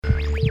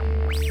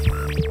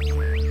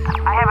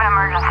I have an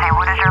emergency.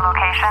 What is your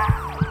location?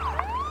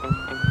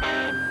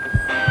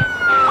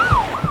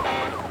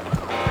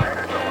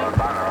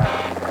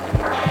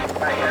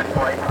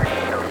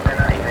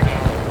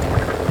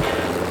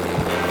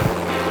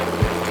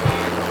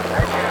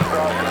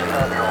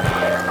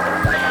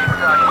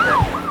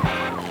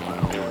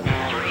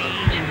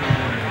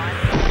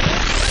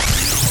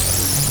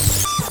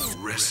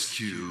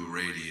 Rescue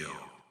Radio,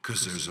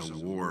 because there's a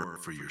war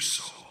for your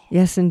soul.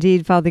 Yes,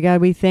 indeed, Father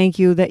God, we thank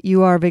you that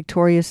you are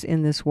victorious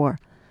in this war.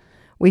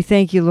 We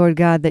thank you, Lord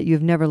God, that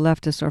you've never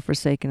left us or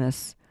forsaken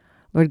us.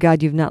 Lord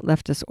God, you've not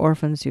left us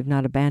orphans. You've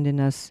not abandoned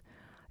us.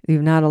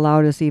 You've not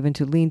allowed us even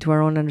to lean to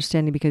our own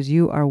understanding because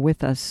you are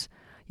with us.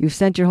 You've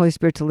sent your Holy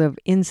Spirit to live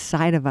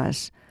inside of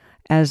us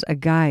as a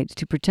guide,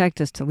 to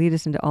protect us, to lead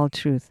us into all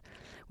truth.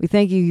 We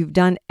thank you. You've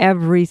done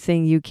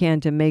everything you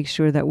can to make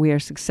sure that we are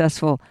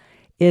successful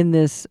in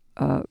this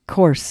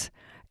course,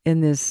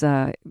 in this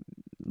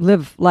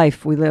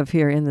life we live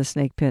here in the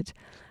snake pit.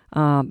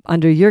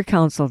 Under your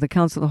counsel, the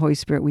counsel of the Holy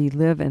Spirit, we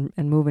live and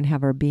move and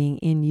have our being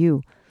in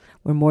you.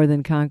 We're more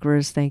than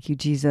conquerors. Thank you,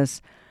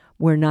 Jesus.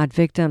 We're not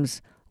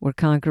victims. We're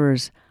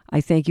conquerors.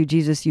 I thank you,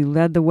 Jesus. You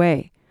led the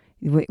way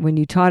when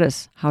you taught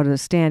us how to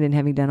stand, and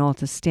having done all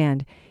to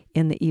stand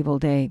in the evil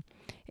day.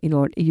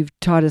 Lord, you've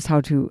taught us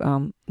how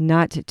to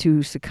not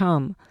to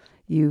succumb.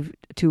 You've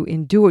to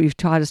endure. You've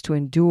taught us to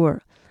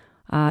endure.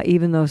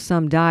 Even though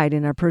some died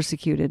and are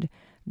persecuted,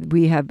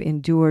 we have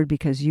endured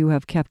because you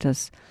have kept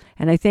us.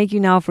 And I thank you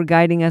now for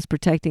guiding us,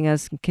 protecting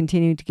us, and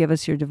continuing to give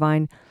us your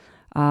divine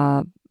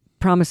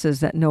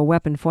promises that no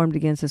weapon formed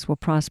against us will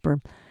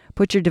prosper.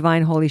 Put your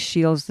divine holy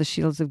shields, the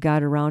shields of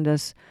God, around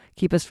us.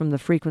 Keep us from the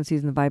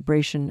frequencies and the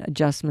vibration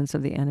adjustments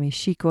of the enemy.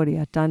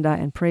 Shikori atanda,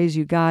 and praise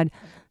you, God,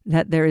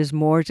 that there is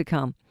more to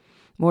come,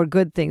 more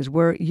good things.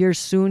 You're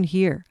soon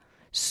here,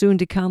 soon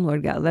to come,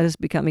 Lord God. Let us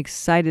become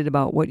excited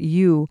about what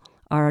you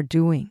are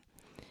doing.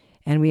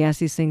 And we ask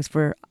these things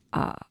for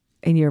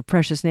in your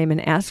precious name,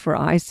 and ask for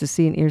eyes to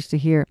see and ears to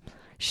hear.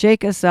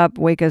 Shake us up,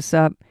 wake us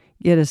up,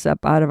 get us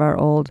up out of our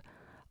old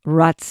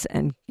ruts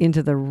and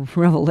into the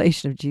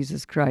revelation of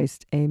Jesus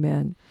Christ.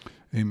 Amen.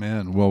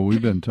 Amen. Well,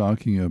 we've been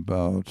talking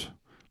about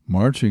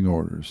marching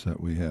orders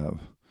that we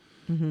have.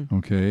 Mm-hmm.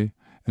 Okay?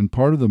 And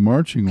part of the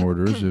marching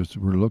orders is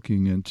we're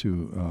looking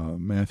into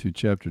Matthew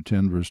chapter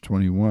 10, verse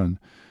 21.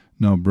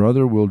 Now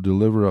brother will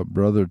deliver up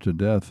brother to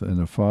death,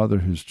 and a father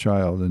his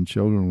child, and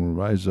children will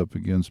rise up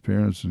against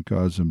parents and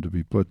cause them to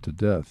be put to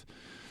death.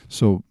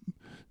 So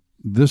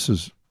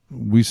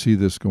we see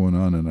this going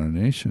on in our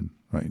nation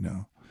right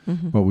now.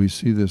 Mm-hmm. But we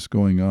see this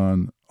going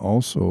on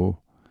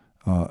also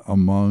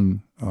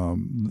among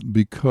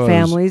because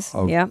families,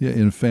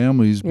 in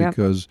families,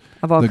 because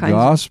the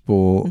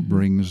gospel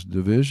brings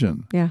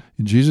division. Yeah.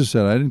 Jesus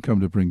said, I didn't come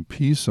to bring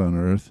peace on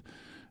earth.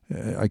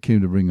 I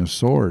came to bring a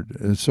sword.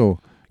 And so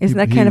isn't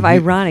that kind of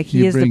ironic?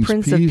 He is the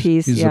Prince of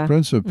Peace. He's the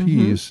Prince of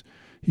Peace.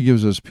 He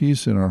gives us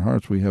peace in our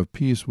hearts. We have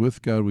peace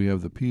with God. We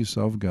have the peace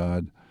of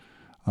God.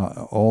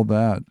 All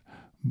that.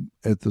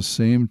 At the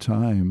same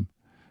time,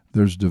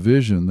 there's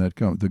division that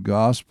comes. The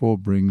gospel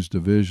brings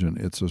division.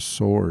 It's a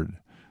sword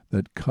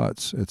that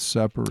cuts. It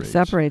separates.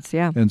 Separates,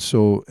 yeah. And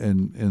so,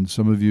 and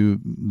some of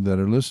you that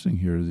are listening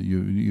here,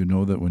 you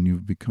know that when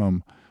you've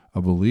become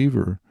a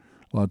believer,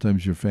 a lot of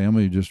times your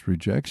family just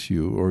rejects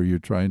you, or you're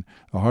trying.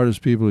 The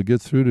hardest people to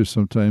get through to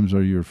sometimes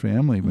are your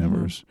family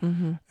members,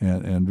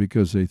 and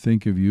because they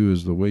think of you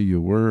as the way you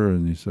were,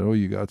 and they say, oh,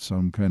 you got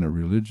some kind of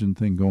religion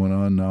thing going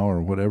on now,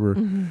 or whatever,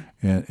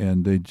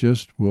 and they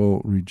just will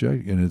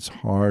reject, and it's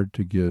hard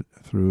to get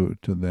through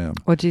to them.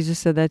 Well, Jesus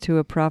said that too,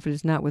 a prophet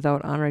is not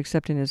without honor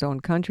except in his own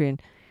country, and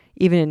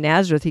even in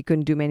Nazareth he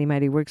couldn't do many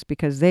mighty works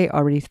because they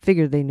already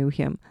figured they knew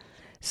him.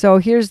 So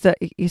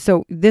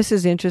this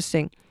is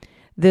interesting.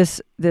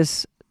 This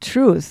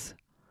truth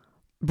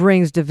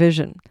brings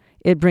division.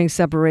 It brings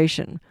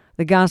separation.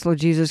 The gospel of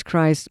Jesus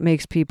Christ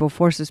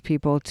forces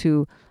people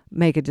to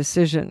make a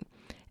decision.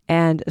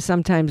 And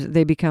sometimes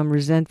they become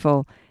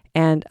resentful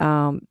and,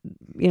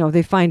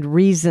 they find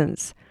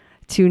reasons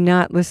to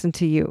not listen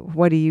to you.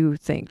 What do you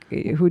think?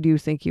 Who do you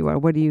think you are?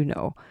 What do you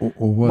know?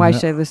 Why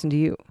should I listen to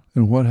you?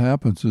 And what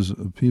happens is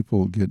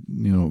people get,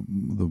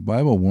 the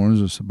Bible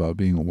warns us about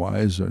being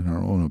wise in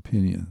our own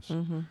opinions.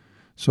 Mm-hmm.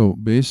 So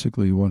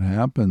basically what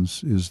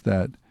happens is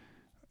that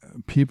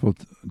people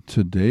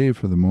today,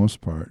 for the most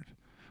part,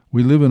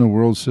 we live in a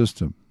world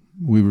system.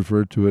 We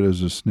refer to it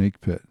as a snake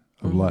pit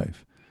of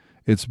life.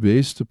 It's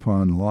based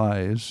upon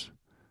lies,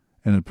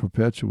 and it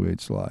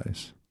perpetuates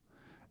lies.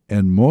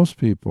 And most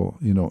people,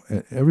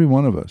 every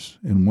one of us,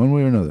 in one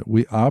way or another,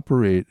 we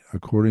operate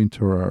according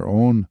to our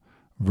own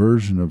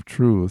version of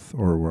truth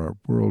or our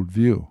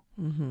worldview.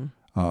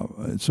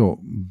 Mm-hmm. So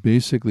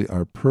basically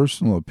our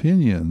personal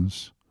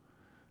opinions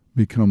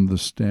become the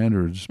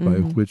standards by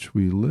which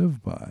we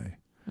live by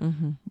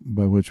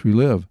which we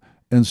live.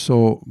 And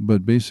so,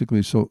 but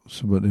basically,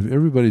 but if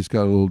everybody's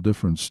got a little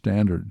different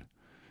standard,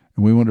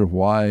 and we wonder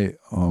why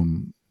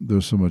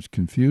there's so much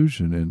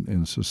confusion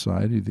in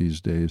society these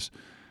days,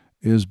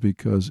 is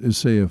because,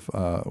 say if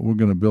we're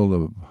going to build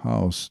a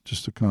house,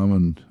 just a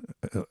common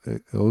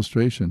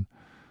illustration.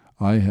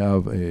 I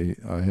have a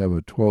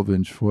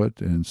 12-inch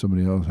foot, and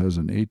somebody else has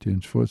an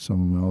 8-inch foot.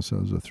 Someone else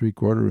has a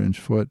 3/4 inch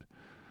foot.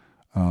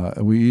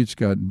 We each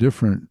got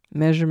different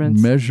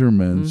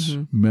measurements,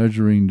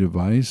 measuring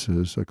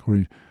devices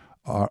according.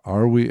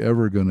 Are we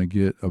ever going to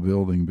get a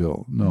building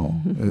built?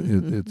 No,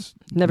 it's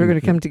never going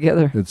to come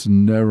together. It's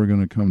never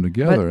going to come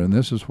together, and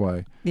this is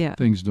why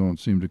things don't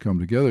seem to come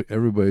together.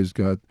 Everybody's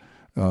got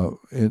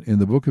in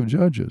the book of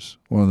Judges,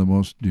 one of the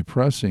most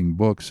depressing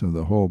books of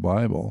the whole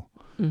Bible,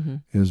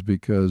 is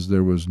because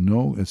there was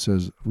no. It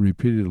says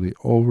repeatedly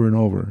over and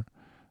over,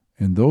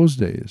 in those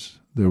days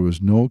there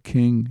was no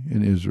king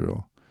in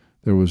Israel,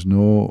 there was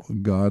no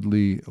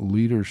godly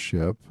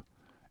leadership.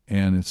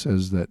 And it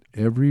says that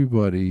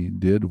everybody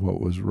did what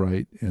was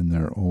right in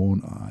their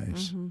own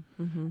eyes.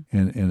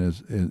 And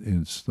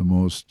it's the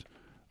most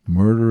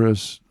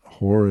murderous,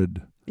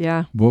 horrid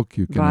book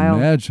you can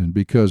imagine.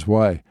 Because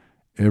why?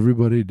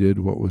 Everybody did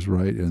what was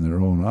right in their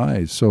own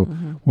eyes. So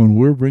when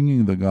we're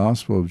bringing the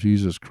gospel of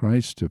Jesus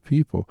Christ to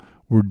people,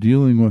 we're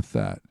dealing with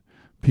that.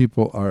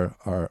 People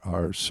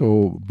are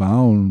so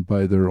bound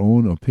by their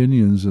own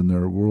opinions and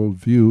their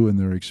worldview and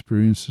their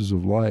experiences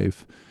of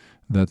life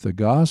that the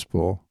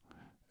gospel...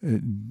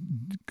 it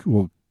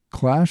will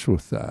clash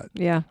with that.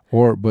 Yeah.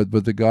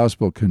 But the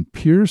gospel can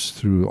pierce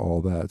through all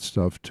that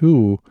stuff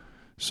too,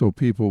 so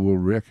people will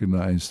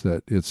recognize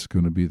that it's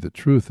going to be the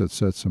truth that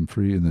sets them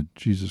free, and that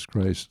Jesus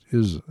Christ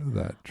is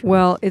that truth.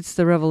 Well, it's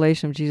the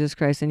revelation of Jesus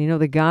Christ,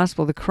 and the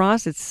gospel, the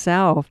cross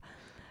itself,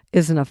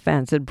 is an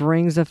offense. It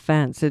brings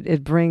offense.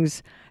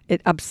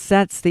 It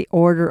upsets the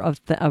order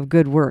of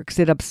good works.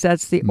 It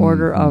upsets the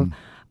order of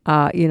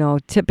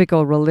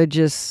typical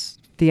religious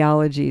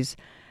theologies.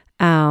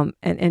 And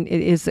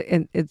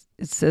it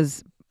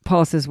says,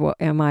 Paul says, well,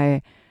 am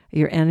I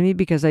your enemy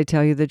because I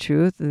tell you the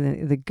truth?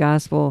 And the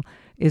gospel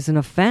is an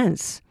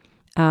offense.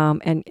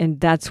 And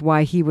that's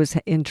why he was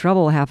in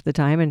trouble half the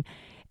time.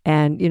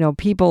 And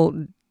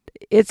people,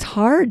 it's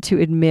hard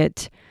to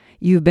admit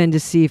you've been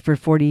deceived for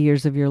 40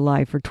 years of your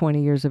life or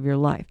 20 years of your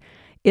life.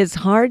 It's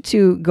hard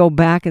to go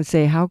back and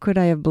say, how could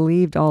I have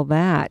believed all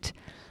that?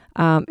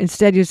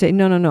 Instead you say,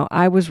 no,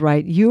 I was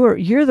right.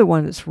 You're the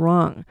one that's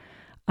wrong.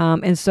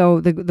 And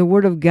so the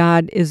Word of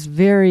God is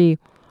very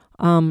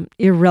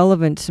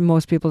irrelevant to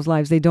most people's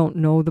lives. They don't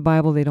know the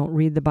Bible. They don't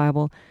read the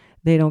Bible.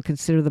 They don't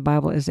consider the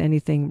Bible as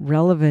anything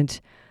relevant.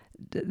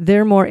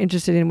 They're more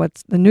interested in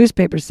what the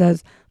newspaper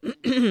says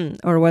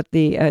or what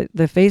the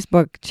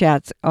Facebook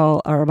chats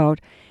all are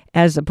about,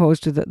 as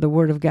opposed to the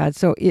Word of God.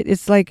 So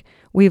it's like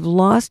we've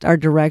lost our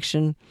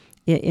direction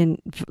in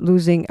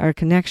losing our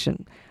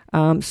connection.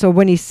 So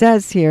when he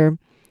says here,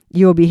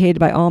 you will be hated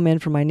by all men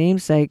for my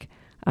name's sake,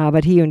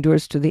 but he who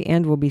endures to the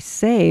end will be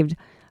saved.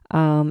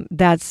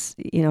 That's,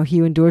 he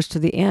who endures to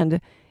the end.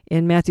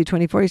 In Matthew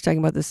 24, he's talking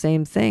about the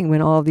same thing,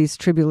 when all of these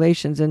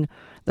tribulations and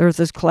the earth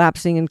is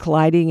collapsing and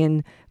colliding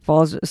and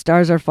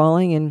stars are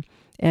falling and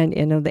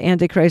the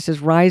Antichrist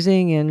is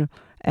rising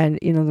and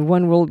the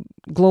one world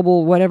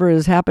global whatever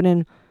is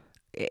happening.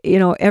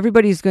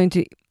 Everybody's going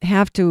to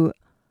have to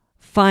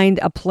find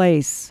a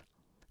place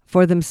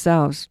for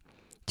themselves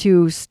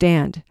to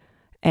stand.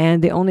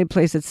 And the only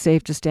place that's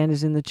safe to stand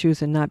is in the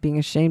truth and not being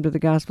ashamed of the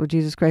gospel of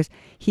Jesus Christ.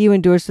 He who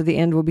endures to the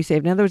end will be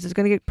saved. In other words, it's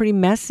going to get pretty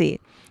messy.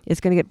 It's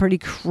going to get pretty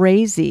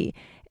crazy.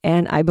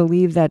 And I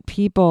believe that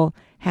people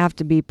have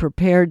to be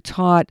prepared,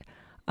 taught,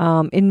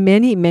 in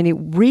many,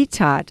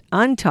 retaught,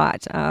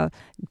 untaught,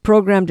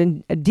 programmed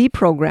and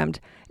deprogrammed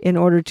in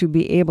order to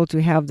be able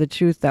to have the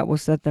truth that will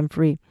set them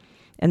free.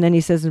 And then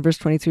he says in verse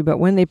 23, but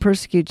when they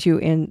persecute you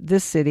in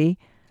this city,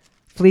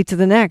 flee to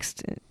the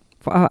next.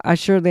 For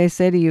assuredly I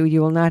say to you,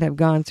 you will not have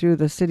gone through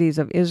the cities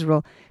of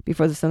Israel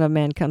before the Son of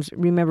Man comes.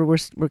 Remember,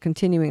 we're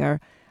continuing our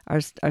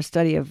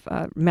study of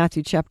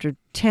Matthew chapter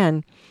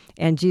 10,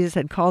 and Jesus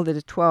had called it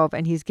a 12,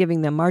 and he's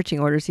giving them marching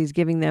orders. He's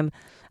giving them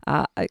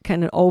a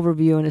kind of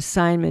overview, an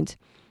assignment,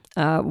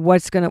 what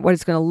it's going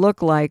to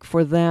look like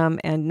for them,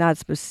 and not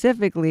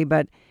specifically,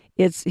 but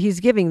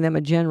he's giving them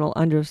a general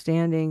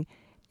understanding.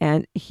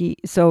 And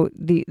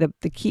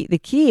the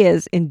key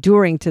is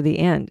enduring to the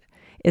end.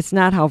 It's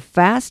not how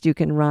fast you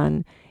can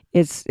run;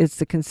 it's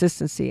the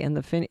consistency and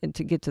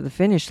to get to the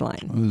finish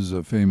line. This is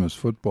a famous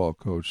football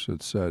coach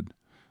that said,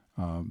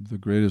 "The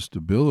greatest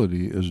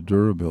ability is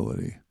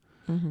durability,"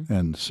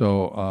 and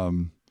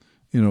so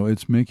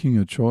it's making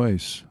a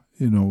choice.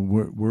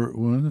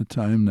 We're in a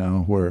time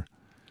now where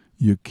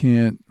you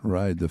can't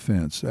ride the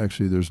fence.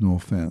 Actually, there's no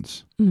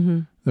fence.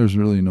 There's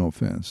really no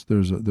fence.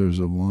 There's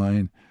a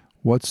line.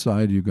 What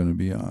side are you going to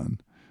be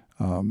on?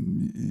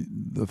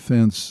 The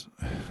fence.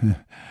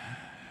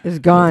 It's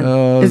gone.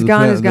 It's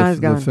gone.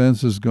 The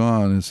fence is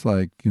gone. It's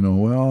like,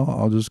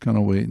 I'll just kind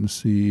of wait and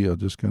see. I'll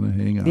just kind of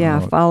hang out.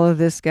 Yeah, follow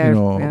this guy.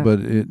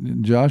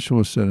 But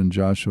Joshua said in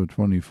Joshua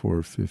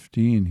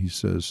 24:15, he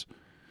says,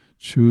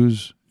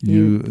 choose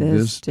you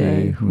this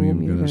day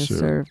whom you're going to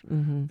serve.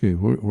 Okay,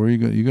 where are you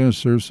going? You're going to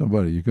serve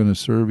somebody. You're going to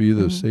serve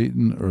either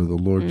Satan or the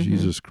Lord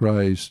Jesus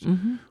Christ.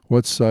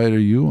 What side are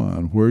you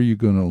on? Where are you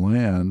going to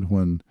land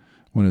when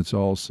when it's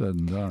all said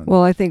and done.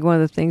 Well, I think one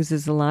of the things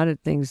is a lot of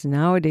things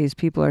nowadays,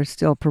 people are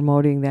still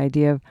promoting the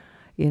idea of,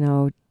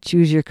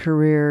 choose your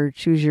career,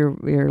 choose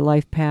your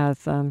life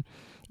path,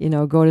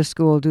 go to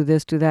school, do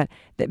this, do that.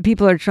 That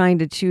people are trying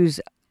to choose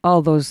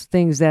all those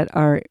things that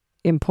are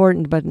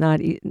important, but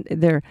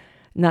they're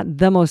not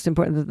the most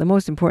important. The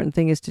most important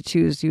thing is to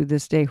choose you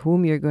this day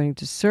whom you're going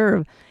to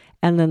serve,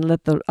 and then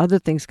let the other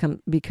things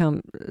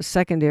become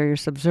secondary or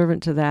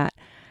subservient to that.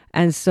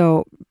 And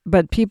so,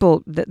 but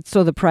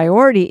so the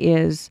priority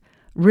is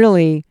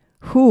really,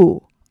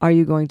 who are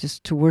you going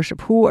to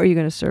worship? Who are you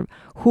going to serve?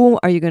 Whom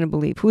are you going to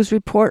believe? Whose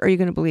report are you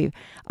going to believe?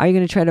 Are you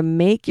going to try to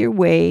make your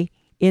way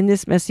in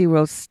this messy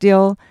world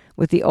still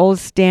with the old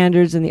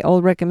standards and the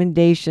old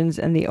recommendations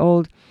and the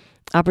old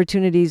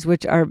opportunities,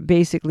 which are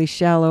basically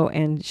shallow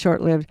and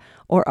short-lived?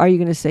 Or are you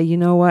going to say, you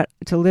know what,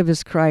 to live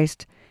is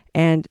Christ,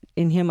 and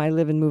in him I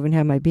live and move and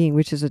have my being,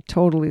 which is a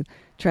totally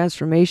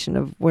transformation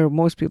of where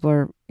most people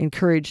are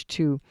encouraged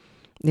to,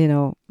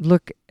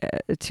 look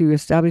to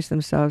establish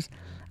themselves.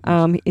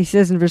 He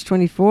says in verse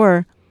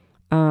 24,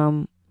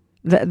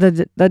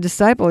 the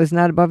disciple is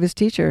not above his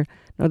teacher,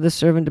 nor the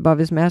servant above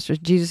his master.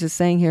 Jesus is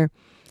saying here,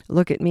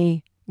 look at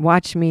me,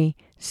 watch me,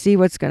 see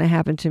what's going to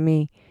happen to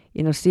me.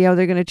 See how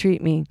they're going to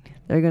treat me.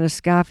 They're going to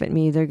scoff at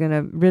me. They're going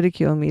to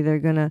ridicule me. They're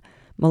going to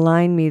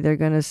malign me. They're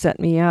going to set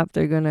me up.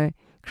 They're going to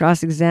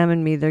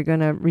cross-examine me. They're going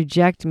to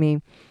reject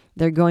me.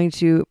 They're going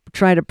to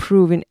try to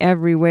prove in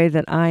every way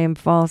that I am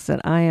false,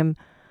 that I am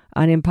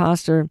an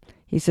imposter.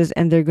 He says,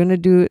 and they're going to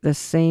do the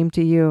same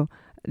to you.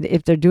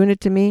 If they're doing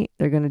it to me,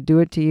 they're going to do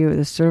it to you.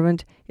 The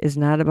servant is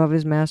not above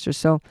his master.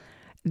 So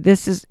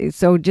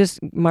just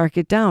mark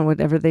it down,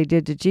 whatever they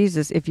did to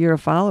Jesus. If you're a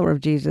follower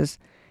of Jesus,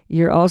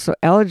 you're also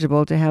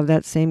eligible to have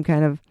that same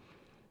kind of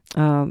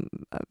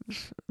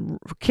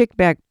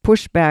kickback,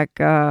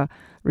 pushback,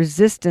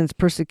 resistance,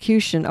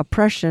 persecution,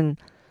 oppression.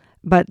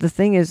 But the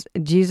thing is,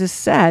 Jesus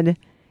said,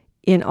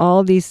 in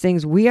all these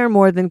things, we are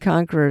more than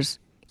conquerors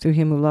through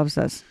him who loves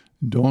us.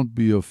 Don't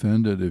be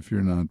offended if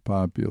you're not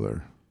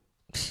popular.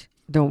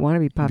 Don't want to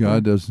be popular.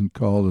 God doesn't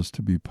call us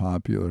to be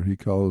popular. He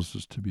calls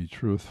us to be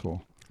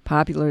truthful.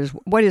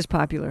 What is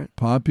popular?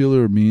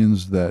 Popular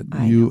means that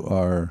you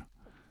are,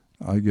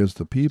 I guess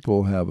the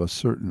people have a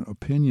certain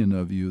opinion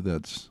of you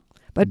that's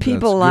But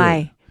people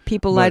lie.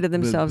 People lie to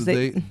themselves.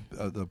 A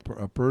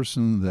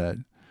person that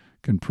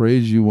can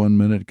praise you one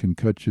minute can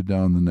cut you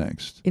down the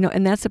next.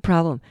 And that's the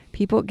problem.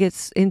 People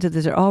get into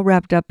this. They're all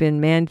wrapped up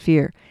in man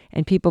fear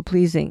and people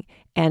pleasing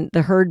and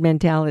the herd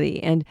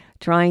mentality and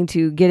trying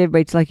to get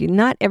everybody to like you.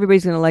 Not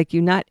everybody's going to like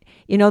you.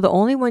 The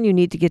only one you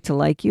need to get to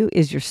like you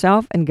is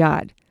yourself and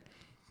God.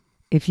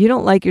 If you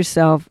don't like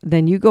yourself,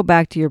 then you go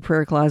back to your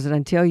prayer closet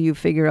until you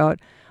figure out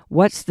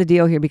what's the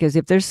deal here. Because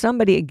if there's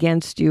somebody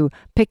against you,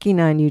 picking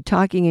on you,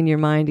 talking in your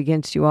mind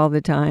against you all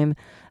the time,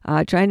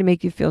 trying to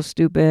make you feel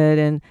stupid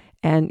and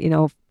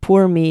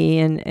poor me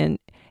and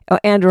or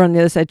on the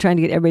other side, trying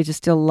to get everybody to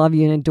still love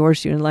you and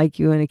endorse you and like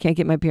you, and I can't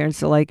get my parents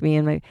to like me,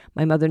 and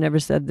my mother never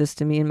said this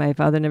to me, and my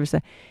father never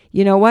said.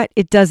 You know what?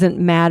 It doesn't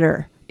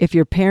matter if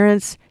your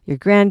parents, your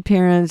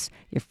grandparents,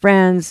 your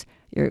friends,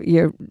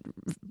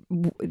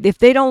 if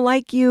they don't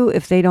like you,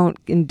 if they don't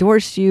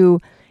endorse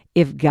you,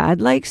 if God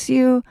likes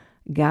you,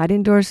 God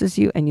endorses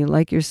you, and you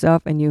like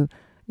yourself, and you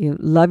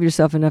love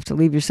yourself enough to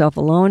leave yourself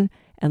alone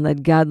and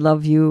let God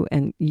love you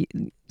and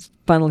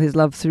funnel his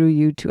love through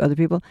you to other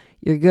people,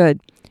 you're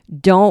good.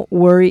 Don't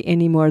worry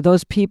anymore.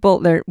 Those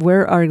people,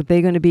 where are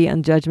they going to be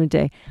on Judgment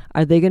Day?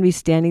 Are they going to be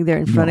standing there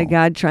in front of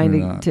God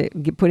trying to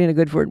put in a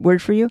good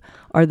word for you?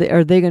 Are they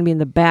going to be in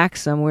the back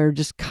somewhere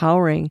just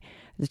cowering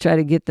to try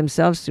to get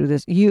themselves through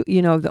this?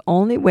 The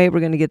only way we're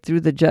going to get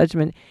through the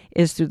judgment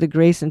is through the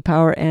grace and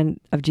power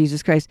of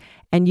Jesus Christ.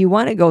 And you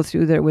want to go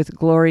through there with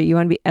glory. You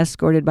want to be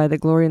escorted by the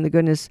glory and the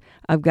goodness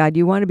of God.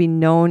 You want to be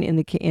known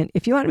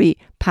if you want to be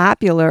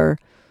popular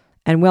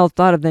and well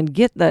thought of, then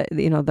get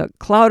the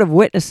cloud of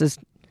witnesses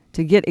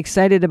to get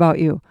excited about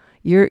you.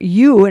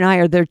 You and I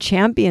are their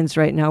champions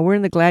right now. We're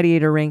in the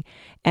gladiator ring,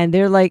 and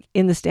they're like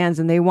in the stands,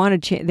 and they want a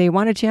champion. They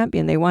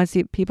want to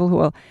see people who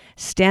will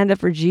stand up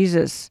for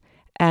Jesus,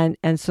 and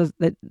so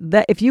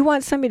that if you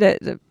want somebody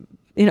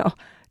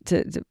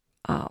to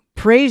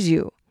praise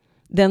you,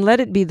 then let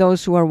it be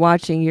those who are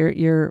watching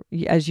your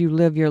as you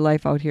live your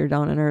life out here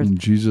down on earth. When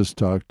Jesus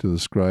talked to the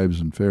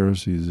scribes and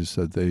Pharisees, he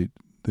said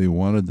they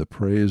wanted the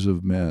praise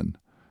of men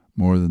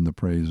more than the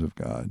praise of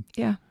God.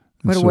 Yeah.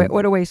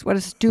 What a waste. What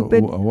a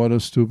stupid... What a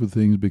stupid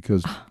thing,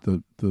 because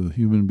the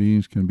human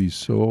beings can be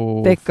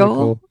so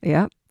fickle.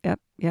 Yep.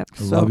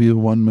 Love you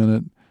one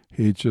minute,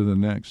 hate you the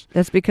next.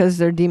 That's because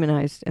they're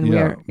demonized. And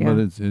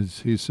but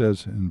he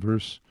says in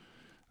verse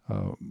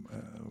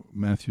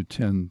Matthew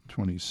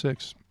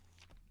 10:26,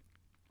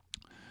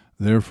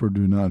 therefore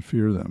do not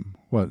fear them.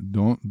 What?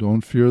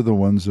 Don't fear the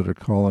ones that are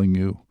calling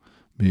you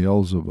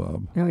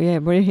Beelzebub. Oh, yeah.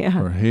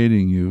 Or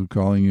hating you,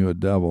 calling you a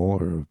devil.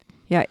 Or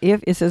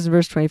if it says in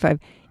verse 25,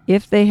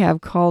 if they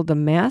have called the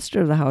master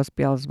of the house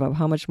Beelzebub,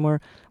 how much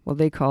more will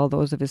they call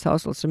those of his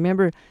household? So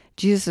remember,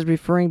 Jesus is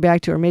referring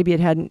back to, or maybe it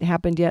hadn't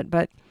happened yet,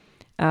 but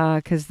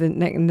because the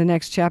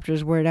next chapter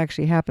is where it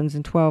actually happens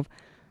in 12.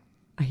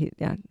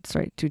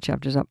 2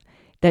 chapters up.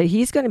 That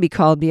he's going to be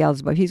called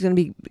Beelzebub. He's going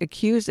to be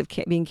accused of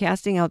being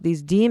casting out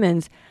these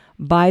demons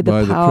by the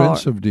power. The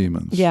prince of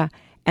demons. Yeah.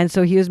 And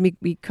so he was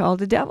be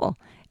called a devil.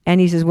 And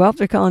he says, well, if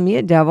they're calling me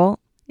a devil,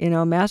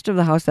 master of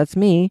the house, that's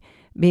me,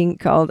 being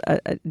called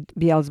a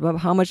Beelzebub,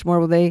 how much more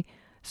will they?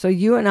 So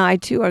you and I,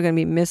 too, are going to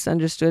be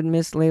misunderstood,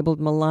 mislabeled,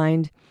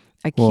 maligned,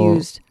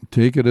 accused. Well,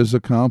 take it as a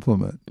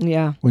compliment.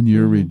 Yeah. When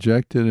you're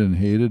rejected and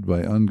hated by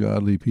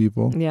ungodly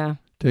people, yeah,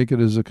 take it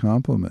as a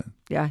compliment.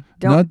 Yeah.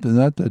 Don't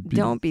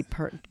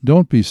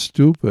be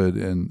stupid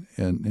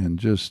and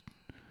just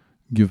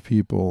give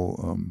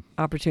people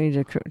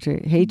opportunity to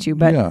hate you.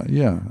 But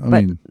yeah. I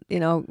mean,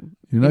 you're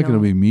not going to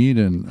be mean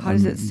and how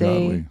does it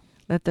say? ungodly.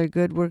 Let their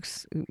good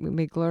works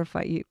may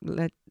glorify you.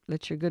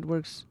 Let your good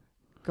works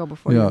go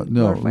before you.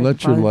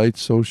 Let your light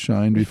so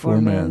shine before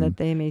men that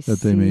they may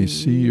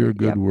see your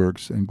good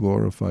works and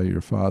glorify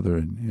your Father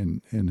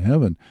in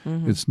heaven.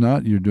 Mm-hmm. It's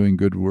not you're doing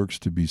good works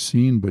to be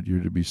seen, but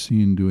you're to be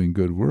seen doing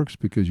good works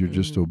because you're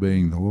just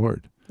obeying the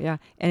Lord. Yeah,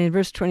 and in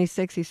verse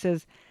 26 he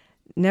says,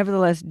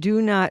 nevertheless,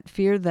 do not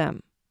fear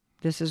them.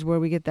 This is where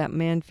we get that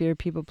man fear,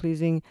 people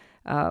pleasing,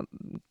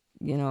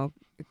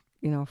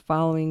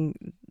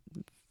 following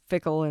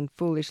fickle and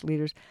foolish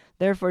leaders.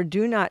 Therefore,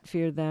 do not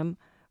fear them,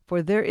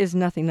 for there is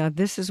nothing. Now,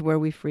 this is where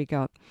we freak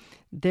out.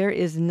 There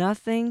is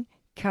nothing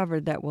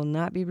covered that will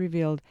not be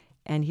revealed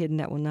and hidden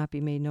that will not be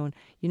made known.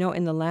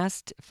 In the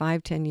last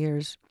 5-10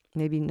 years,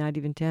 maybe not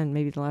even 10,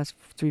 maybe the last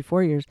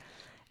 3-4 years,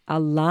 a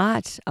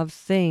lot of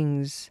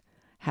things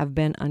have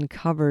been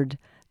uncovered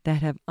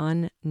that have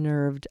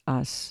unnerved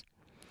us.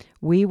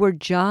 We were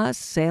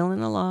just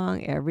sailing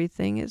along.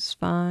 Everything is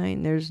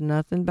fine. There's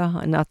nothing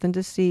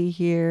to see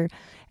here.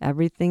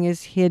 Everything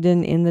is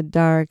hidden in the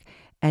dark.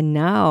 And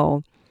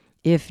now,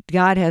 if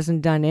God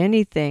hasn't done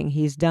anything,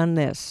 he's done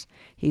this.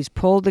 He's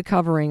pulled the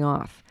covering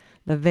off,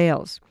 the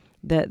veils,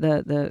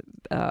 the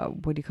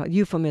what do you call it?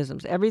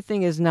 Euphemisms.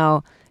 Everything is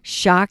now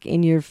shock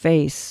in your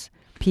face.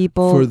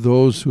 People, for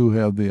those who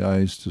have the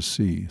eyes to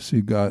see.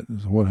 See,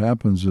 God, what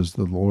happens is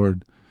the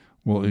Lord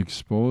will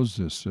expose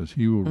this, as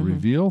he will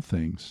reveal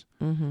things.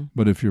 Mm-hmm.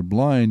 But if you're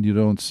blind, you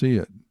don't see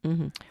it.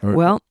 Mm-hmm.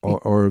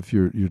 Or if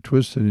you're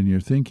twisted in your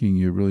thinking,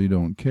 you really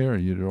don't care.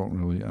 You don't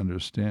really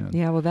understand.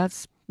 Yeah, well, that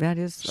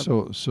is.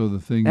 So the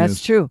thing that's is,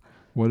 that's true.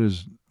 What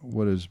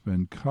has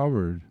been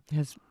covered,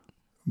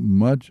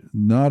 much,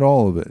 not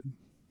all of it,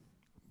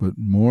 but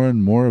more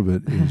and more of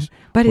it is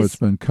what's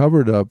been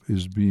covered up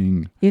is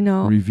being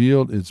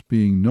revealed. It's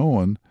being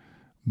known,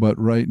 but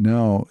right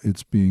now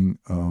it's being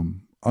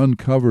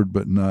uncovered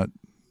but not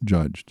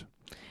judged.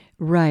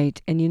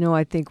 Right. And,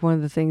 I think one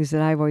of the things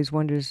that I've always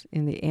wondered is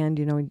in the end,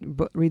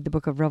 read the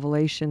book of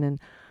Revelation and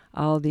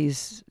all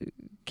these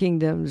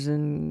kingdoms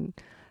and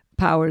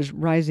powers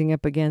rising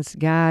up against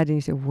God. And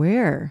you say,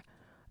 where?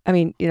 I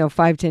mean,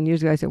 5-10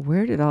 years ago, I said,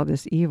 where did all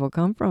this evil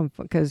come from?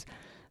 Because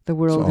the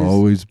world has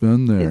always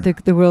been there.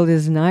 The world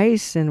is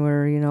nice and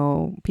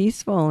we're,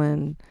 peaceful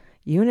and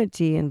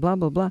unity and blah,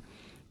 blah, blah.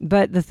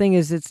 But the thing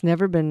is, it's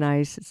never been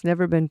nice. It's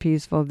never been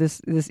peaceful.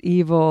 This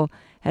evil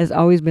has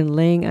always been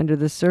laying under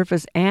the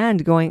surface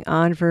and going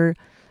on for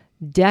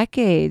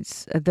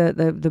decades.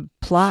 The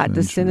plot,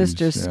 centuries, the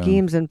sinister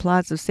schemes and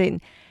plots of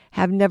Satan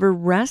have never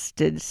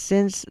rested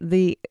since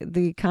the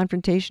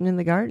confrontation in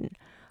the garden,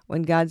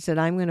 when God said,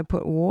 "I'm going to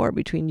put war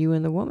between you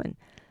and the woman."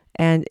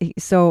 And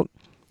so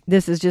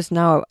this is just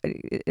now.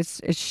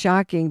 It's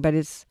shocking, but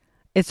it's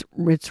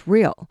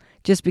real.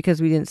 Just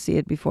because we didn't see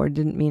it before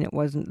didn't mean it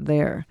wasn't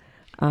there.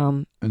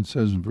 And it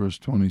says in verse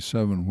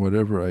 27,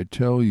 whatever I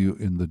tell you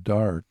in the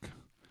dark,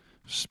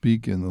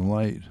 speak in the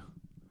light.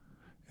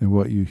 And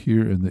what you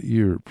hear in the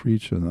ear,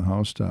 preach on the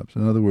housetops.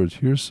 In other words,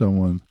 here's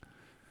someone,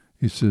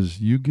 he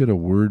says, you get a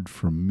word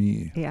from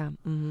me. Yeah.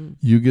 Mm-hmm.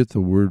 You get the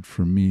word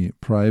from me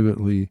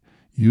privately.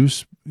 You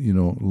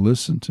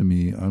listen to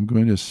me. I'm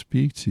going to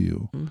speak to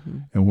you. Mm-hmm.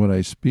 And when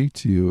I speak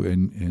to you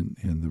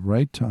in the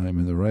right time,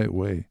 in the right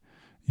way,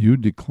 you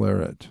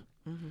declare it.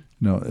 Mm-hmm.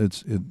 No,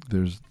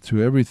 there's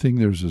to everything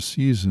there's a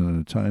season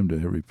and a time to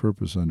every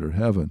purpose under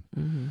heaven.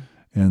 Mm-hmm.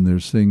 And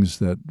there's things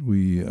that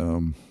we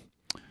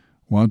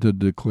want to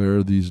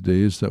declare these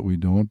days that we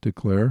don't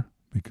declare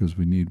because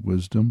we need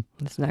wisdom.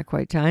 It's not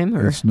quite time,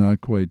 it's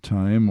not quite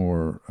time,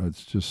 or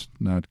it's just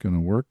not going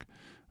to work.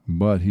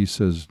 But he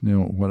says,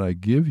 what I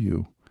give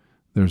you,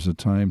 there's a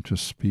time to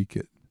speak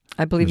it.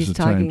 I believe there's he's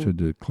talking. Time to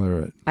declare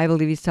it. I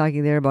believe he's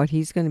talking there about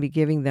he's going to be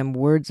giving them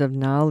words of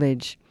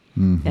knowledge.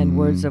 Mm-hmm. And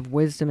words of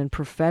wisdom and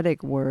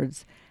prophetic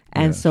words.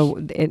 And so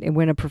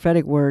when a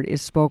prophetic word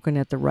is spoken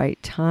at the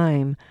right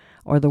time,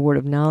 or the word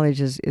of knowledge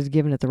is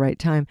given at the right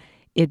time,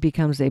 it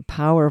becomes a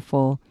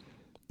powerful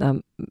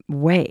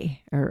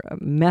way or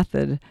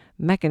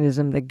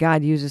mechanism that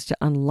God uses to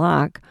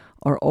unlock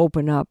or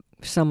open up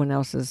someone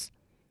else's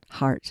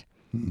heart.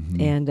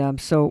 Mm-hmm.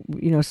 And so,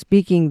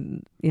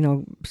 speaking,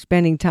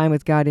 spending time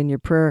with God in your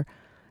prayer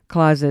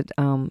closet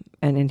and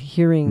in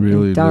hearing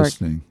really in dark,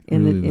 listening,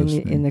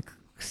 in the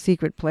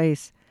secret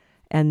place,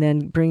 and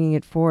then bringing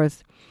it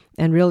forth.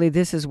 And really,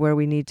 this is where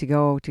we need to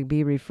go to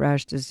be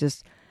refreshed, is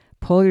just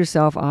pull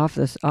yourself off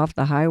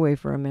the highway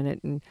for a minute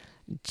and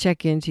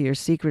check into your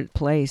secret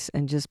place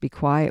and just be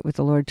quiet with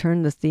the Lord.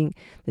 Turn the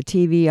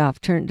TV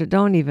off.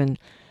 Don't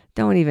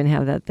even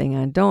have that thing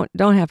on. Don't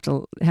have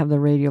to have the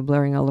radio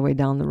blaring all the way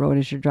down the road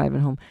as you're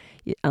driving home,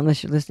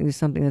 unless you're listening to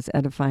something that's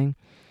edifying.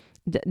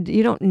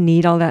 You don't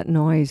need all that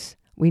noise.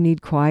 We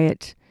need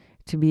quiet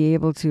to be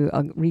able to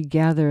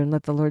regather and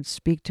let the Lord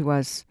speak to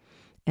us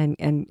and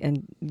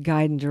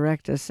guide and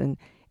direct us and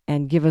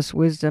give us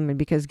wisdom, and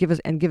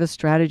give us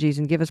strategies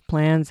and give us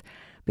plans,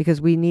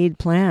 because we need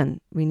plan.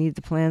 We need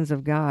the plans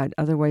of God.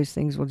 Otherwise,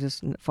 things will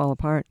just fall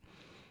apart.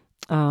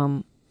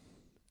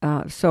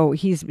 So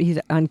he's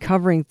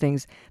uncovering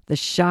things, the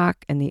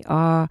shock and the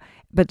awe.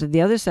 But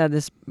the other side of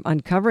this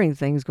uncovering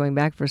things, going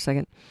back for a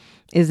second,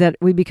 is that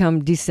we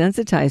become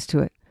desensitized to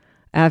it.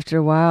 After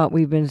a while,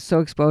 we've been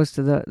so exposed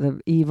to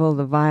the evil,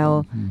 the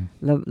vile,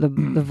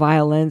 the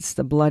violence,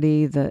 the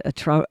bloody, the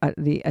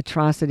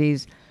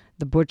atrocities,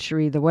 the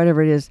butchery, the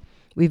whatever it is.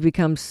 We've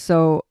become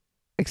so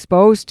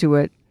exposed to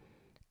it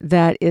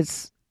that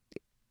it's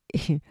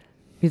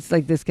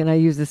like this. Can I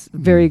use this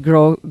very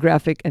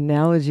graphic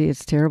analogy?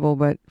 It's terrible,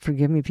 but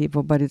forgive me,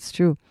 people, but it's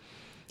true.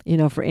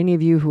 For any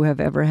of you who have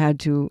ever had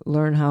to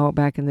learn how,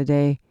 back in the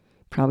day,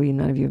 probably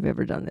none of you have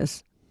ever done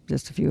this,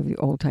 just a few of you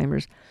old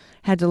timers,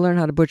 had to learn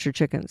how to butcher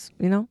chickens.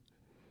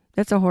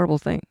 That's a horrible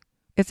thing.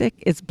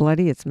 It's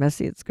bloody, it's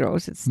messy, it's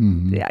gross, it's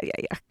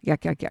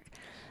yuck.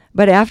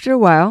 But after a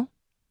while,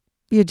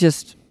 you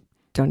just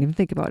don't even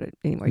think about it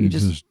anymore. You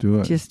just do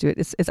it. Just do it.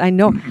 It's I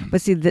know,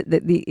 but see,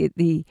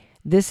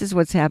 this is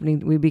what's happening.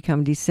 We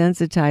become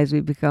desensitized.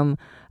 We become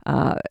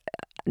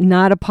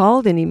not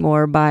appalled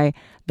anymore by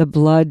the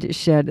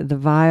bloodshed, the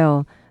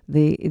vile.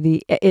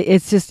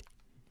 It's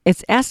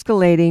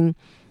escalating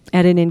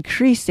at an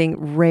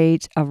increasing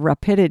rate of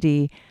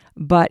rapidity,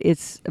 but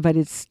it's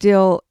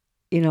still,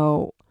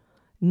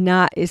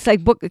 not. It's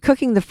like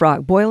cooking the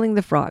frog, boiling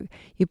the frog.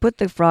 You put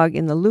the frog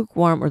in the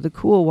lukewarm or the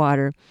cool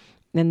water,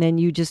 and then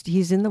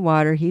he's in the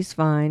water. He's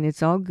fine.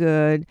 It's all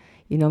good.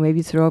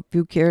 Maybe throw a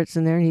few carrots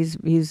in there, and he's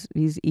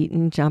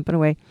eating, chomping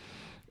away.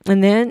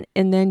 And then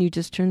you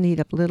just turn the heat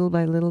up little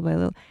by little by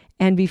little,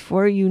 and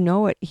before you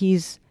know it,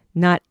 he's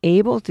not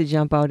able to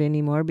jump out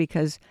anymore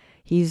because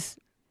he's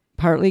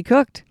partly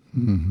cooked.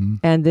 Mm-hmm.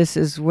 And this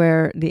is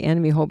where the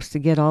enemy hopes to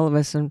get all of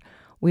us, and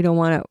we don't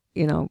want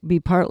to, be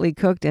partly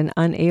cooked and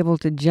unable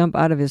to jump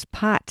out of his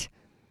pot.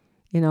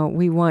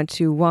 We want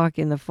to walk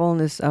in the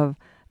fullness of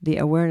the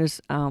awareness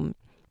and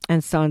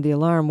sound the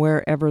alarm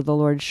wherever the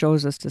Lord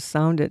shows us to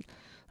sound it.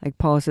 Like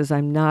Paul says,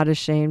 I'm not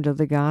ashamed of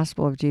the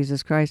gospel of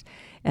Jesus Christ.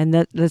 And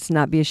let's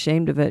not be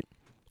ashamed of it.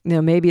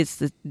 Maybe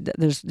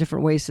there's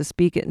different ways to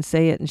speak it and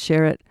say it and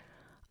share it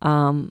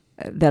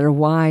that are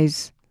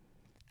wise,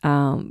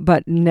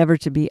 but never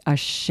to be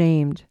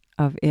ashamed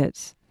of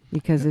it,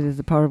 because it is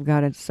the power of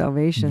God unto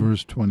salvation.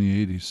 Verse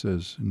 28, he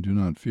says, and do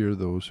not fear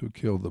those who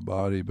kill the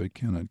body but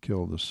cannot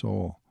kill the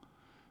soul.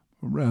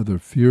 But rather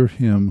fear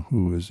him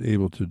who is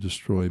able to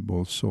destroy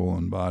both soul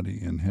and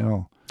body in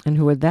hell. And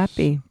who would that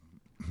be?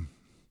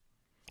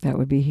 That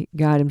would be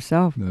God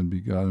himself. That'd be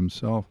God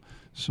himself.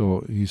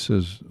 So he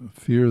says,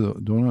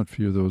 do not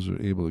fear those who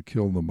are able to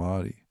kill the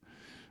body.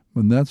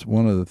 But that's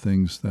one of the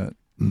things that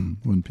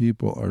when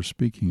people are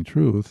speaking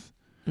truth,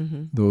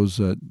 those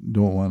that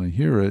don't want to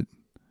hear it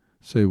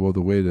say, well,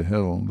 the way to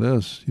handle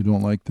this, you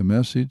don't like the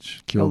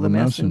message, kill the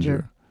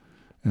messenger.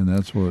 And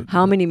that's what...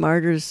 How many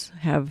martyrs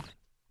have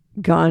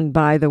gone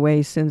by the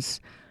way since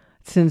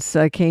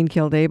Cain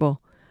killed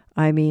Abel?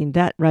 I mean,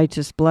 that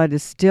righteous blood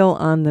is still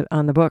on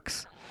the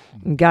books.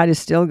 And God is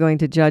still going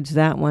to judge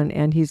that one,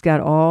 and he's got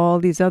all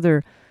these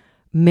other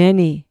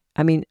millions.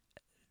 All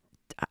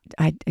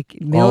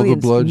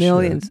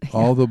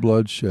the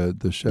bloodshed,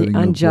 the shedding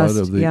of blood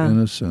of the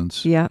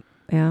innocents. Yeah.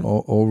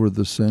 Over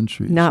the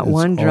centuries. Not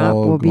one drop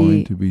will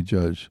going to be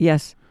judged.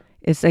 Yes.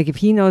 It's like if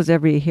he knows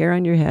every hair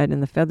on your head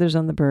and the feathers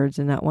on the birds,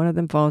 and not one of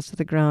them falls to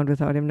the ground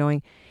without him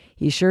knowing,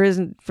 he sure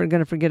isn't going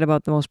to forget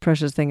about the most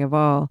precious thing of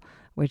all,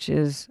 which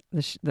is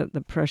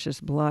the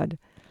precious blood.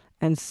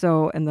 And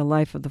the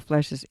life of the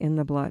flesh is in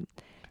the blood.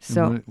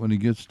 So when he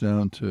gets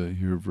down to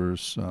here,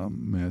 verse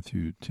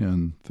Matthew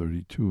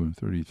 10:32 and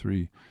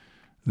 33,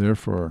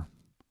 therefore,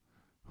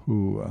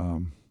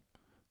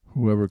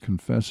 whoever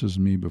confesses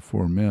me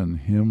before men,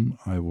 him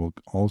I will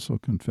also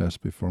confess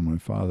before my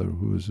Father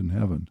who is in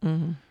heaven.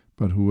 Mm-hmm.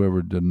 But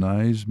whoever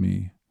denies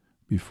me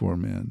before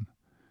men,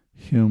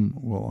 him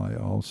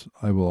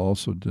I will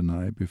also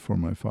deny before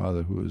my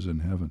Father who is in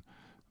heaven.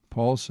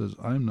 Paul says,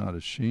 I'm not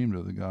ashamed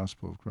of the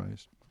gospel of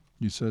Christ.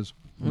 He says,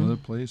 another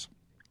place,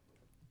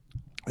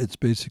 it's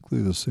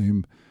basically the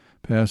same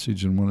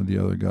passage in one of the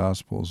other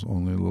Gospels,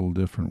 only a little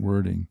different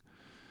wording.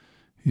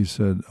 He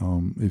said,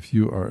 if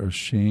you are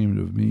ashamed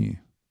of me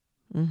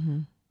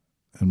and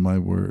my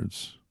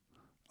words,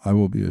 I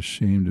will be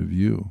ashamed of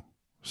you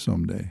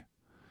someday.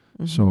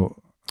 Mm-hmm.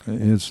 So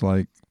it's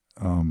like...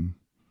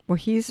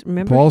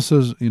 Paul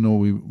says,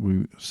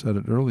 we said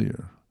it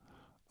earlier,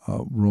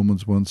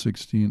 Romans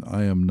 1:16,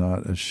 I am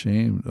not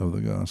ashamed of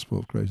the gospel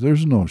of Christ.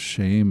 There's no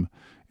shame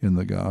in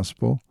the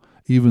gospel,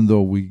 even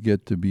though we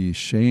get to be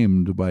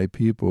shamed by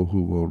people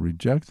who will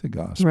reject the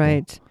gospel.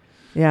 Right.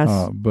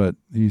 Yes. But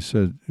he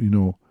said,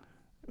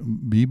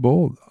 be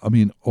bold. I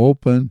mean,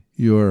 open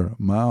your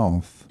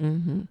mouth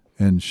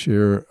and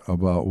share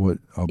about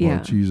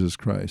Jesus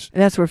Christ.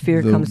 And that's where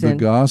fear comes in. The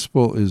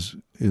gospel is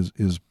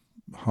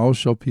how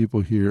shall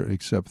people hear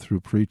except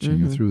through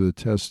preaching and through the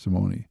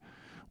testimony?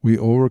 We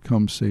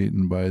overcome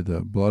Satan by the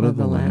blood of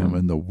the Lamb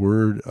and the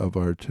word of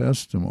our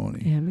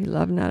testimony. And we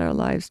love not our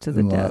lives to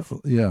the death.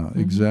 Yeah,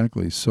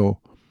 exactly. So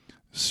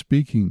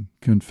speaking,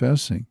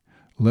 confessing,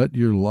 let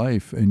your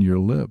life and your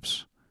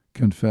lips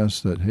confess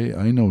that, hey,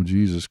 I know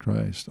Jesus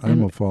Christ.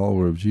 I'm a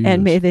follower of Jesus.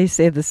 And may they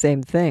say the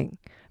same thing.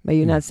 May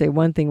you not say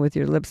one thing with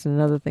your lips and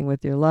another thing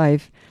with your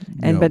life.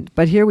 And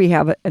but here we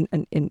have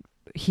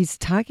he's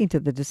talking to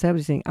the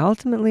disciples, saying,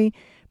 ultimately,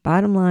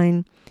 bottom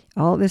line,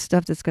 all this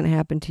stuff that's going to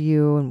happen to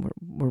you, and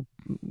we're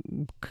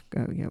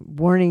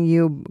warning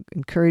you,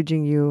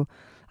 encouraging you,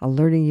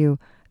 alerting you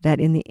that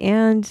in the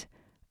end,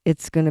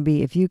 it's going to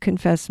be, if you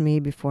confess me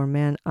before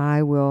men,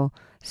 I will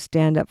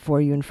stand up for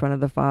you in front of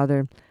the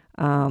Father.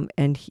 And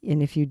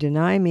if you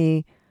deny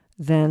me,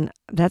 then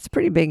that's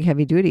pretty big,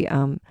 heavy duty.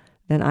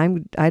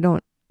 Then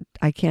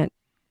I can't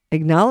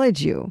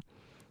acknowledge you.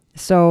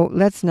 So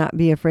let's not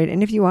be afraid.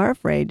 And if you are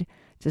afraid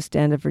to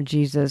stand up for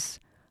Jesus,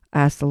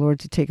 ask the Lord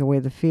to take away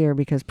the fear,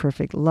 because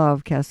perfect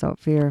love casts out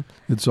fear.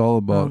 It's all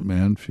about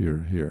man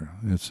fear here.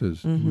 It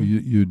says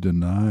you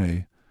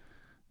deny,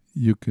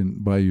 you can,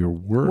 by your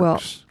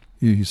works.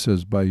 He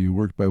says by your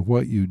work, by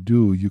what you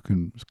do, you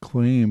can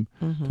claim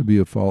to be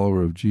a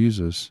follower of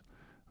Jesus,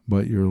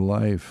 but your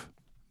life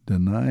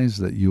denies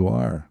that you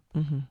are.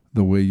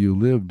 The way you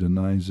live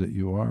denies that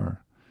you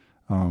are.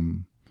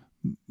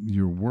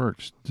 Your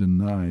works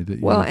deny that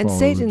you're a follower of Jesus. Well, and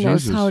Satan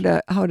knows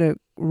how to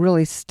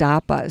really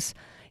stop us.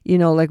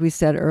 Like we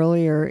said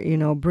earlier,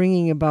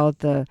 bringing about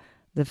the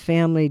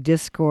family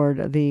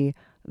discord, the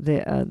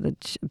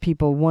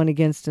people one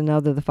against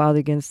another, the father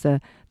against the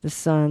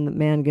son, the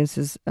man against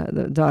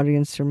the daughter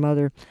against her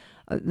mother.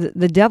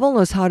 The devil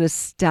knows how to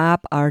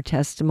stop our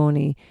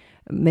testimony,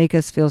 make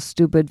us feel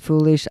stupid,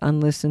 foolish,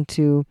 unlistened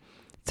to,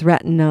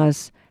 threaten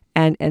us,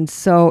 and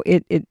so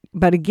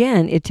but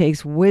again, it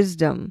takes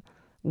wisdom.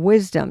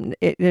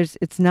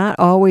 It's not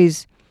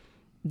always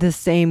the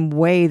same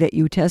way that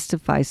you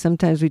testify.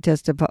 Sometimes we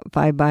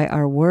testify by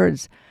our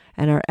words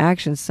and our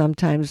actions.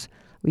 Sometimes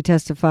we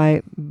testify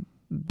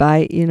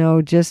by,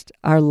 just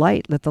our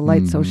light. Let the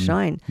light so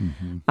shine.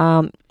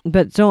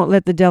 But don't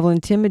let the devil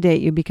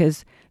intimidate you,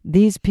 because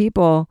these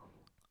people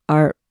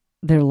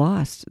they're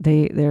lost.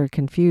 They're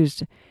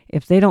confused.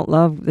 If they don't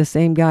love the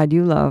same God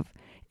you love,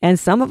 and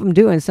some of them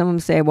do, and some of them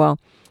say, well,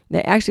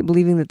 they're actually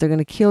believing that they're going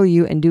to kill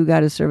you and do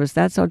God a service.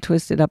 That's how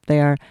twisted up they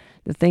are.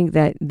 To think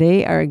that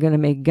they are going to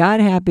make God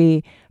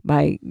happy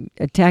by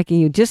attacking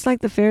you, just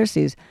like the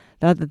Pharisees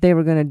thought that they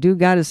were going to do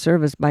God a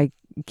service by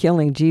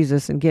killing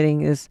Jesus and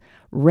getting this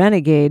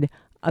renegade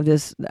of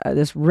this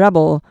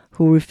rebel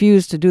who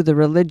refused to do the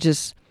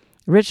religious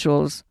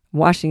rituals,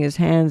 washing his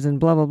hands and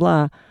blah, blah,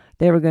 blah.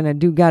 They were going to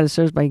do God a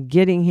service by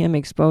getting him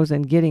exposed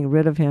and getting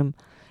rid of him.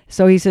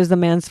 So he says the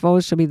man's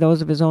foes shall be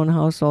those of his own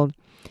household.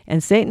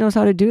 And Satan knows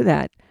how to do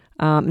that.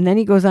 And then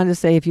he goes on to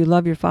say, if you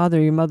love your father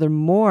or your mother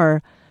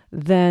more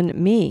than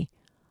me,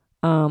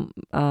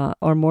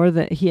 or more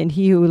than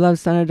he who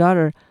loves son or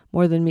daughter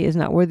more than me is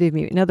not worthy of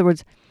me. In other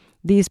words,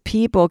 these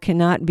people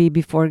cannot be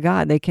before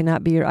God. They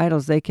cannot be your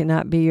idols. They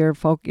cannot be your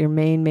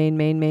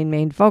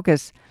main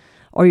focus,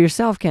 or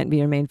yourself can't be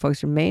your main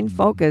focus. Your main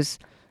focus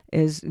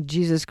is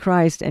Jesus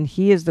Christ, and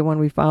he is the one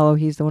we follow.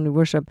 He's the one we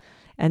worship,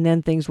 and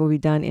then things will be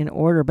done in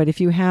order. But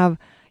if you have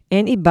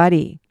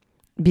anybody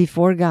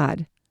before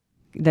God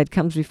that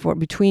comes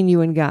between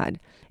you and God,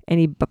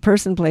 any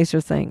person, place,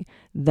 or thing,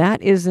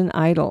 that is an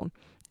idol,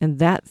 and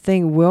that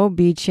thing will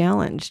be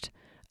challenged.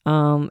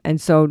 And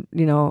so,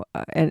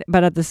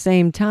 but at the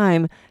same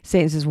time,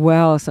 Satan says,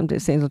 well,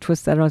 sometimes Satan will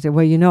twist that around and say,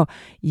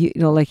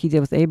 well, like he did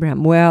with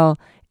Abraham. Well,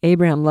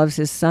 Abraham loves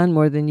his son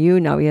more than you.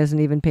 Now he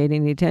hasn't even paid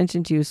any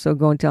attention to you, so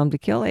go and tell him to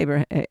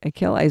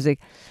kill Isaac.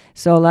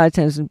 So a lot of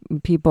times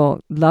when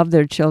people love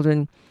their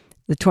children,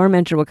 the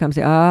tormentor will come and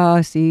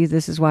say, see,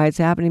 this is why it's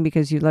happening,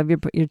 because you love you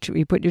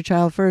put your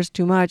child first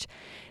too much.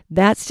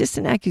 That's just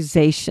an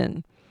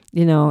accusation.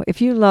 If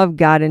you love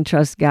God and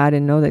trust God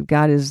and know that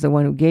God is the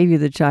one who gave you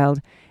the child,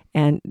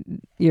 and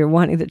you're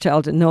wanting the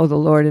child to know the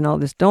Lord and all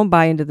this, don't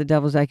buy into the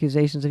devil's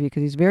accusations of you,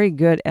 because he's very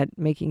good at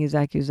making his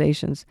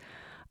accusations.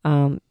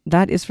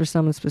 That is for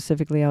someone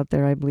specifically out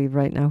there, I believe,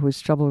 right now,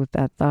 who's troubled with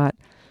that thought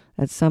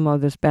that somehow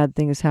this bad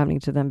thing is happening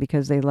to them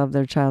because they love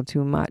their child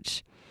too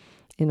much.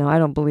 I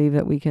don't believe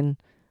that we can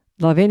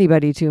love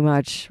anybody too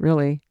much,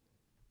 really.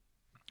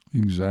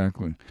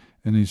 Exactly.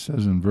 And he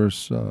says in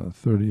verse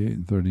 38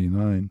 and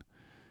 39,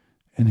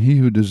 and he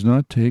who does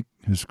not take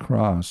his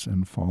cross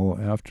and follow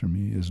after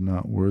me is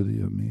not worthy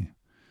of me.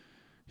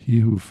 He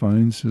who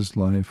finds his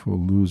life will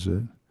lose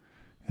it,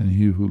 and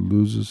he who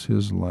loses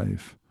his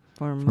life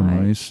for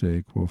my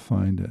sake will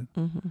find it.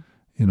 Mm-hmm.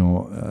 You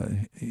know,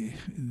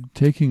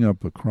 taking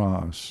up a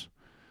cross,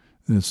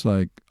 it's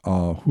like,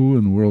 who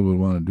in the world would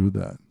want to do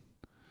that?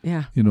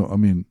 Yeah. You know, I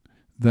mean,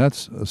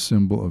 that's a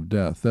symbol of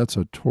death. That's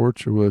a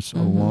torturous, a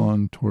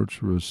long,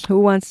 torturous Who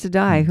wants to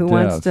die? Who death.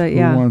 wants to,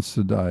 yeah. Who wants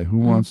to die? Who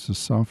wants to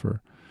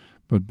suffer?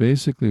 But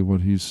basically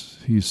what he's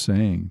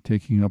saying,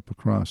 taking up a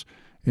cross,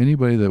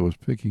 anybody that was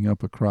picking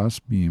up a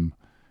crossbeam,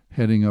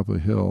 heading up a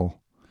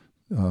hill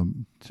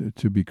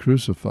to be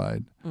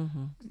crucified,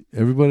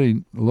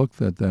 everybody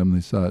looked at them,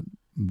 they thought,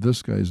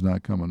 this guy's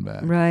not coming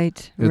back.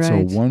 Right. It's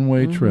a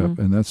one-way trip,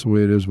 and that's the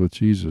way it is with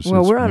Jesus.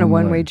 Well, it's we're on a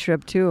one-way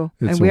trip too,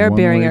 and we are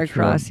bearing our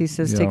cross. He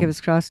says, take up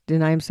his cross,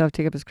 deny himself,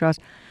 take up his cross.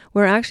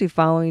 We're actually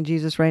following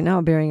Jesus right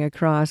now, bearing a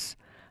cross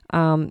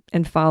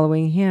and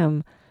following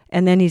him.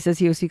 And then he says,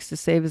 he who seeks to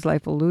save his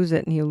life will lose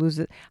it, and he'll lose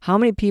it. How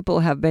many people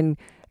have been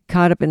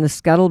caught up in the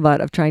scuttlebutt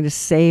of trying to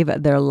save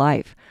their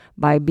life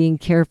by being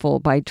careful,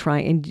 by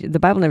trying? And the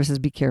Bible never says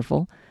be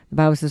careful. The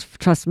Bible says,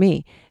 trust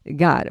me,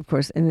 God, of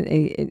course, and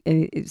he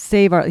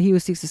who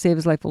seeks to save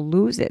his life will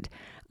lose it.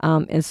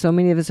 And so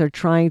many of us are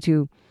trying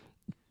to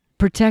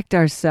protect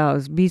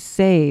ourselves, be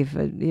safe,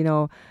 you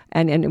know,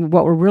 and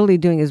what we're really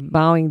doing is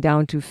bowing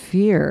down to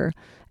fear,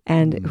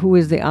 and who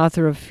is the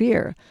author of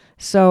fear.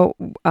 So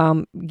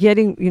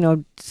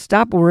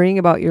stop worrying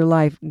about your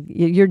life.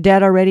 You're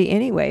dead already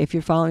anyway. If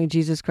you're following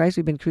Jesus Christ,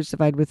 we've been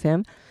crucified with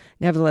him.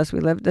 Nevertheless, we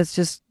live. Let's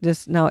just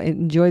now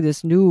enjoy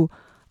this new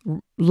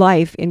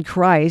life in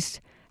Christ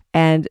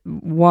and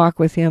walk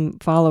with him,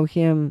 follow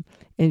him,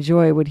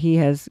 enjoy what he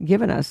has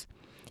given us.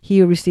 He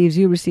who receives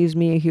you receives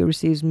me, he who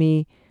receives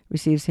me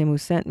receives him who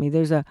sent me.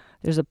 There's a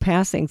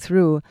passing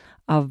through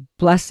of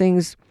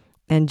blessings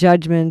and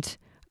judgment,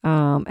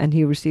 and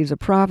he who receives a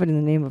prophet in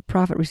the name of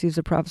prophet receives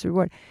a prophet's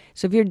reward.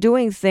 So if you're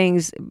doing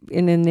things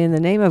in the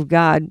name of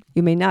God,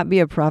 you may not be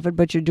a prophet,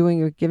 but you're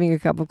giving a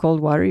cup of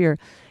cold water, you're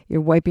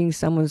wiping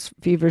someone's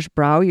feverish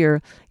brow,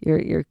 you're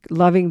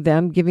loving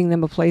them, giving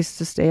them a place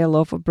to stay, a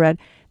loaf of bread.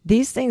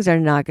 These things are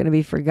not going to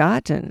be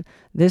forgotten.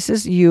 This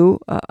is you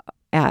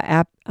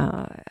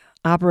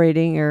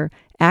operating or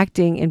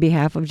acting in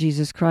behalf of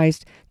Jesus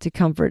Christ to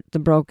comfort the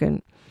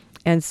broken.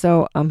 And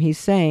so he's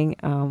saying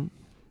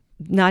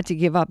not to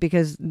give up,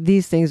 because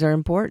these things are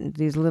important.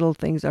 These little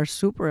things are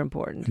super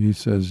important. He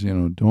says,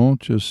 don't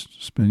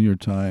just spend your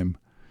time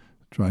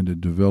trying to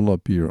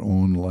develop your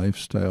own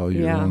lifestyle,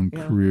 your own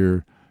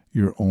career,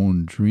 your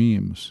own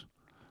dreams.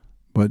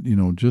 But,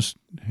 just,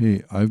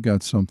 hey, I've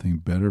got something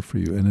better for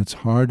you. And it's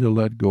hard to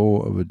let go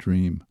of a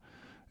dream.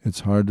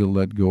 It's hard to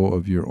let go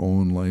of your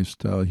own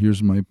lifestyle.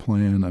 Here's my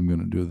plan. I'm going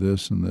to do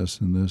this and this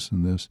and this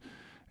and this.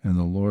 And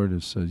the Lord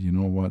has said, you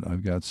know what?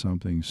 I've got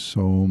something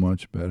so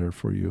much better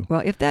for you.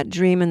 Well, if that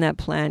dream and that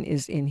plan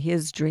is in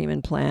his dream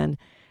and plan,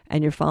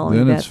 and you're following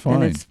then that,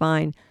 then it's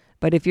fine.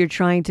 But if you're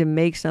trying to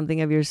make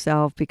something of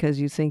yourself because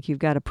you think you've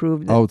got to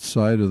prove that,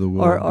 outside of the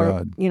will of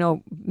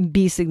God,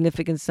 be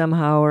significant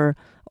somehow, or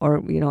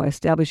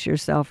establish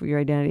yourself or your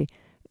identity,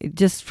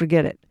 just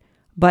forget it.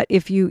 But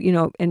if you,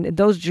 and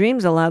those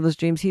dreams, a lot of those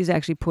dreams he's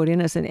actually put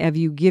in us, and if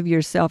you give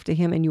yourself to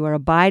him and you are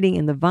abiding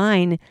in the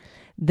vine,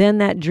 then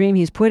that dream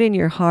he's put in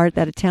your heart,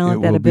 that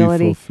talent, that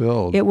ability,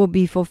 it will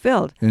be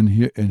fulfilled in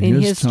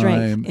his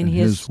strength, in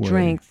his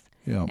strength.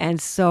 Yeah. And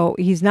so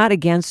he's not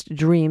against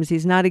dreams.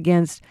 He's not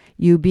against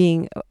you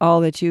being all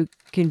that you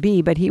can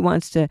be, but he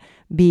wants to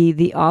be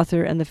the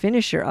author and the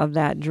finisher of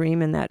that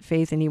dream and that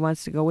faith, and he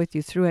wants to go with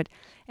you through it,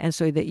 and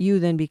so that you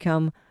then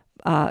become,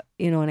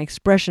 an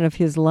expression of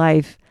his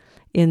life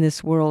in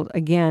this world,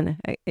 again,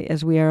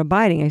 as we are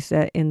abiding, I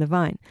said, in the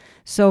vine.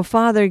 So,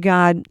 Father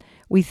God,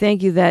 we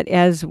thank you that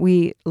as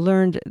we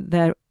learned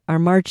that our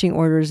marching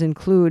orders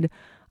include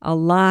a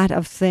lot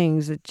of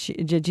things that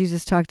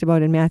Jesus talked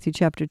about in Matthew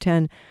chapter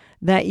 10,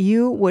 that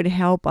you would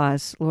help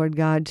us, Lord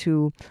God,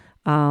 to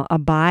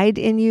abide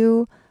in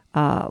you,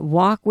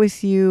 walk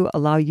with you,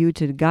 allow you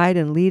to guide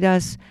and lead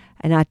us,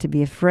 and not to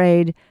be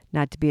afraid,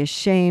 not to be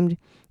ashamed,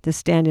 to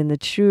stand in the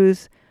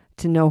truth,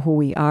 to know who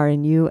we are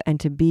in you, and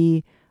to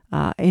be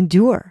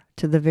endure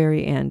to the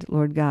very end,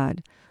 Lord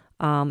God.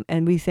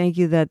 And we thank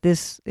you that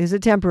this is a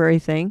temporary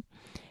thing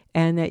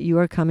and that you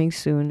are coming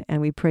soon.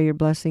 And we pray your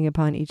blessing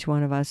upon each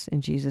one of us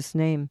in Jesus'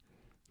 name.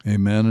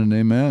 Amen and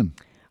amen.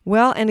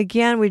 Well, and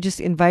again, we just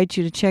invite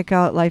you to check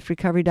out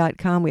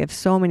liferecovery.com. We have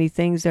so many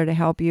things there to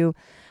help you.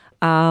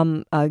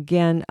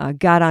 Again,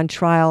 God on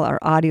Trial, our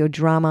audio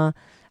drama.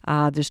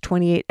 There's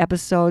 28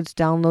 episodes.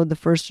 Download the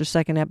first or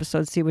second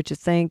episode. See what you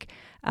think.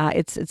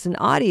 It's an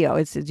audio.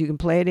 You can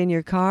play it in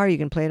your car. You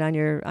can play it on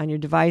your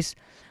device,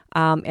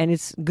 and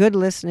it's good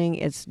listening.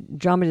 It's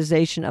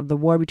dramatization of the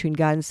war between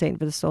God and Satan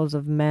for the souls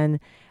of men,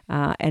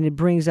 and it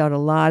brings out a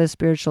lot of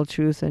spiritual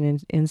truth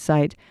and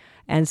insight.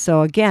 And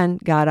so again,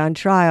 God on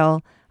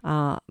Trial,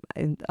 out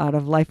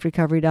of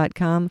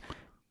liferecovery.com.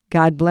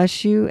 God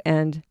bless you,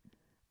 and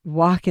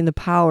walk in the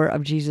power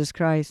of Jesus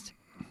Christ.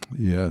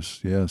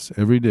 Yes,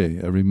 every day,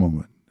 every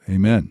moment.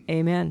 Amen.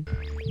 Amen.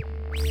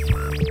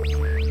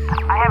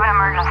 I have an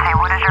emergency.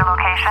 What is your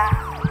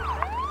location?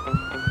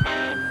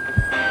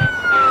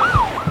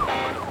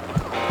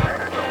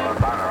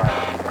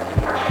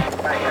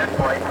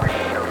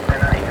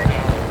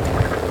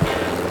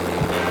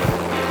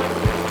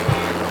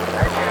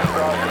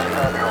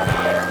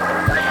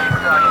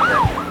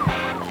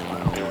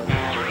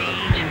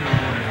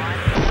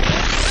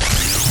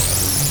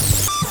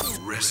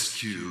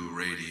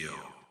 radio,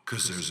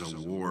 because there's a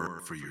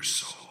war for your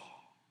soul.